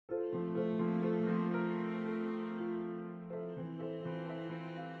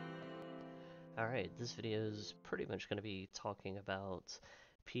Alright, this video is pretty much going to be talking about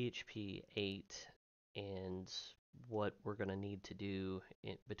PHP 8 and what we're going to need to do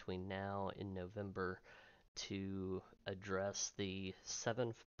between now and November to address the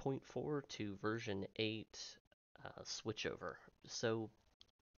 7.4 to version 8 switchover. So,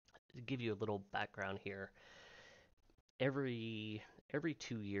 to give you a little background here, every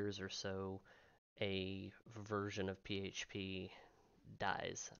 2 years or so, a version of PHP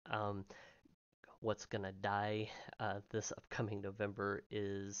dies. What's going to die this upcoming November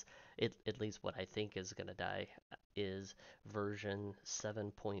is, at least what I think is going to die, is version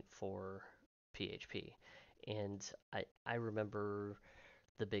 7.4 PHP. And I remember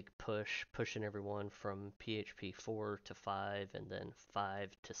the big pushing everyone from PHP 4 to 5 and then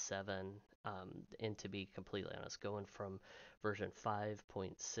 5 to 7. And to be completely honest, going from version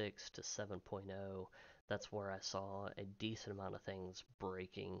 5.6 to 7.0, that's where I saw a decent amount of things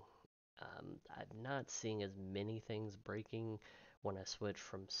breaking. I'm not seeing as many things breaking when I switch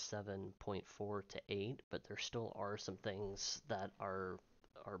from 7.4 to 8, but there still are some things that are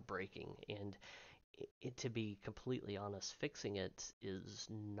breaking. And to be completely honest, fixing it is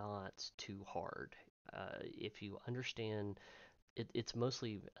not too hard. If you understand, it's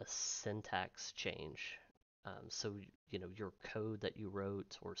mostly a syntax change. So your code that you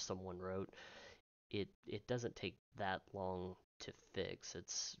wrote or someone wrote, it doesn't take that long to fix.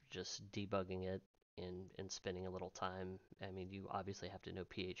 It's just debugging it and spending a little time. I mean, you obviously have to know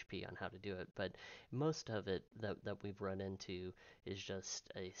PHP on how to do it, but most of it that we've run into is just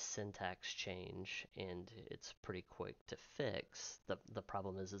a syntax change, and it's pretty quick to fix. The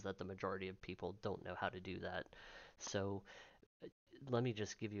problem is that the majority of people don't know how to do that. So let me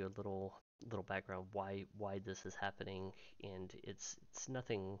just give you a little background why this is happening, and it's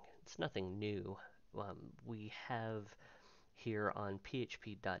nothing new. We have here on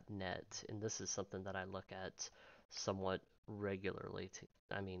php.net, and this is something that I look at somewhat regularly.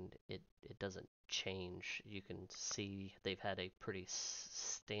 I mean, it doesn't change. You can see they've had a pretty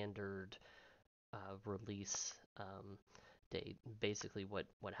standard release date. Basically,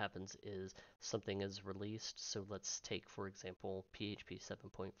 what happens is something is released. So let's take, for example, PHP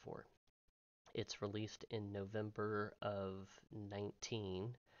 7.4. It's released in November of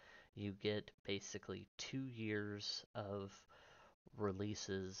 19. You get basically 2 years of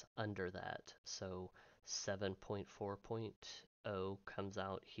releases under that. So 7.4.0 comes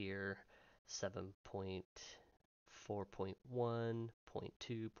out here, 7.4.1, point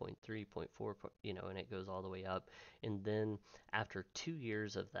 2, point 3, point 4, and it goes all the way up. And then after 2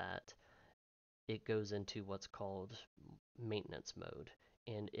 years of that, it goes into what's called maintenance mode.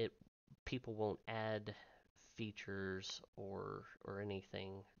 And people won't add features or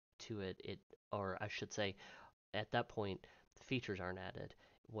anything to it. Or I should say, at that point, the features aren't added.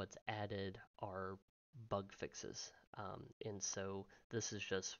 What's added are bug fixes. And so this is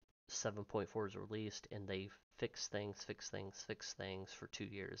just 7.4 is released, and they fix things for 2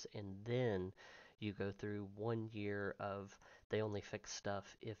 years. And then you go through 1 year of they only fix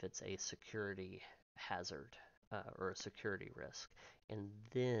stuff if it's a security hazard or a security risk. And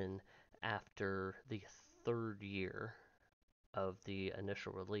then after the third year of the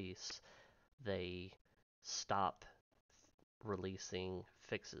initial release, they stop releasing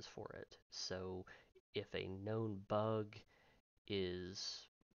fixes for it. So if a known bug is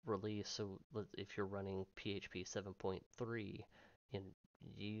released, so if you're running PHP 7.3 and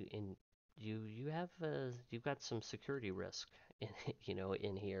you've got some security risk in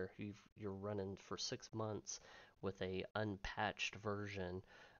in here. You're running for 6 months with a unpatched version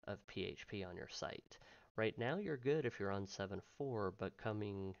of PHP on your site. Right now you're good if you're on 7.4, but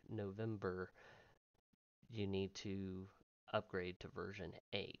coming November you need to upgrade to version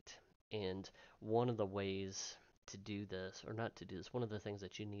 8. And one of the ways to do this, or not to do this, one of the things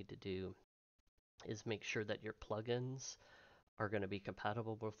that you need to do is make sure that your plugins are going to be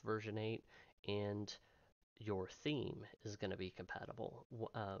compatible with version 8 and your theme is going to be compatible.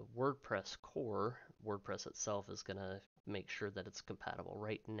 WordPress core, WordPress itself is going to make sure that it's compatible.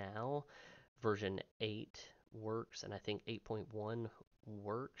 Right now, version 8 works, and I think 8.1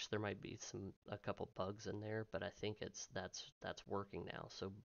 works. There might be a couple bugs in there, but I think that's working now.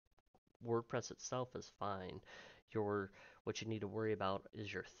 So WordPress itself is fine. What you need to worry about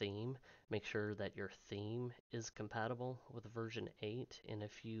is your theme. Make sure that your theme is compatible with version 8. And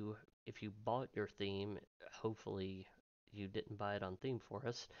if you bought your theme, hopefully you didn't buy it on Theme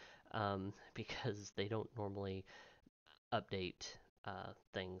Forest, because they don't normally update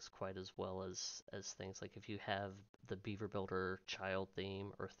things quite as well as things like if you have the Beaver Builder child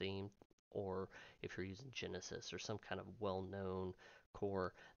theme or theme, or if you're using Genesis or some kind of well-known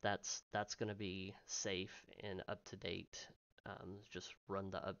core, that's going to be safe and up to date. Just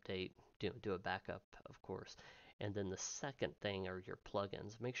run the update, do a backup, of course. And then the second thing are your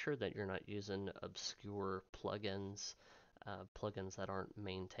plugins. Make sure that you're not using obscure plugins, plugins that aren't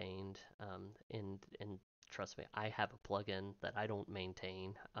maintained. And trust me, I have a plugin that I don't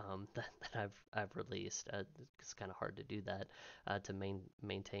maintain, that I've released. It's kind of hard to do that, to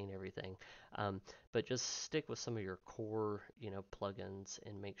maintain everything. But just stick with some of your core, plugins,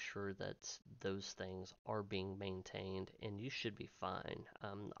 and make sure that those things are being maintained, and you should be fine.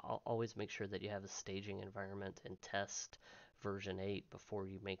 I'll always make sure that you have a staging environment and test version 8 before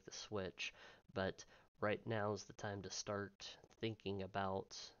you make the switch. But right now is the time to start thinking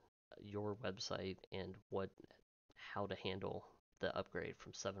about your website and how to handle the upgrade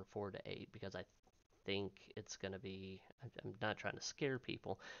from 7.4 to 8, because I think it's going to be, I'm not trying to scare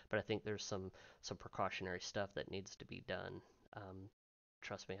people, but I think there's some precautionary stuff that needs to be done.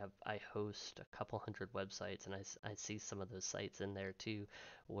 Trust me, I host a couple hundred websites, and I see some of those sites in there too,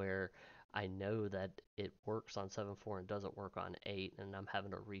 where I know that it works on 7.4 and doesn't work on 8, and I'm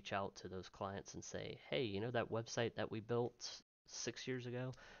having to reach out to those clients and say, hey, that website that we built 6 years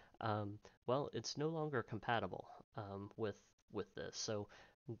ago? Well, it's no longer compatible, with this. So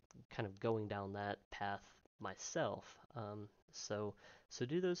kind of going down that path myself. So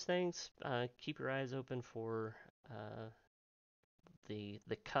do those things. Keep your eyes open for the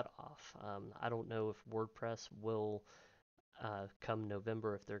cutoff. I don't know if WordPress will, come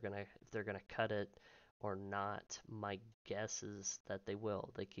November, if they're gonna cut it or not. My guess is that they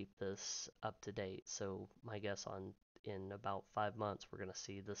will. They keep this up to date. So my guess on in about 5 months we're gonna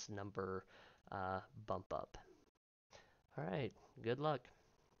see this number bump up. All right. Good luck.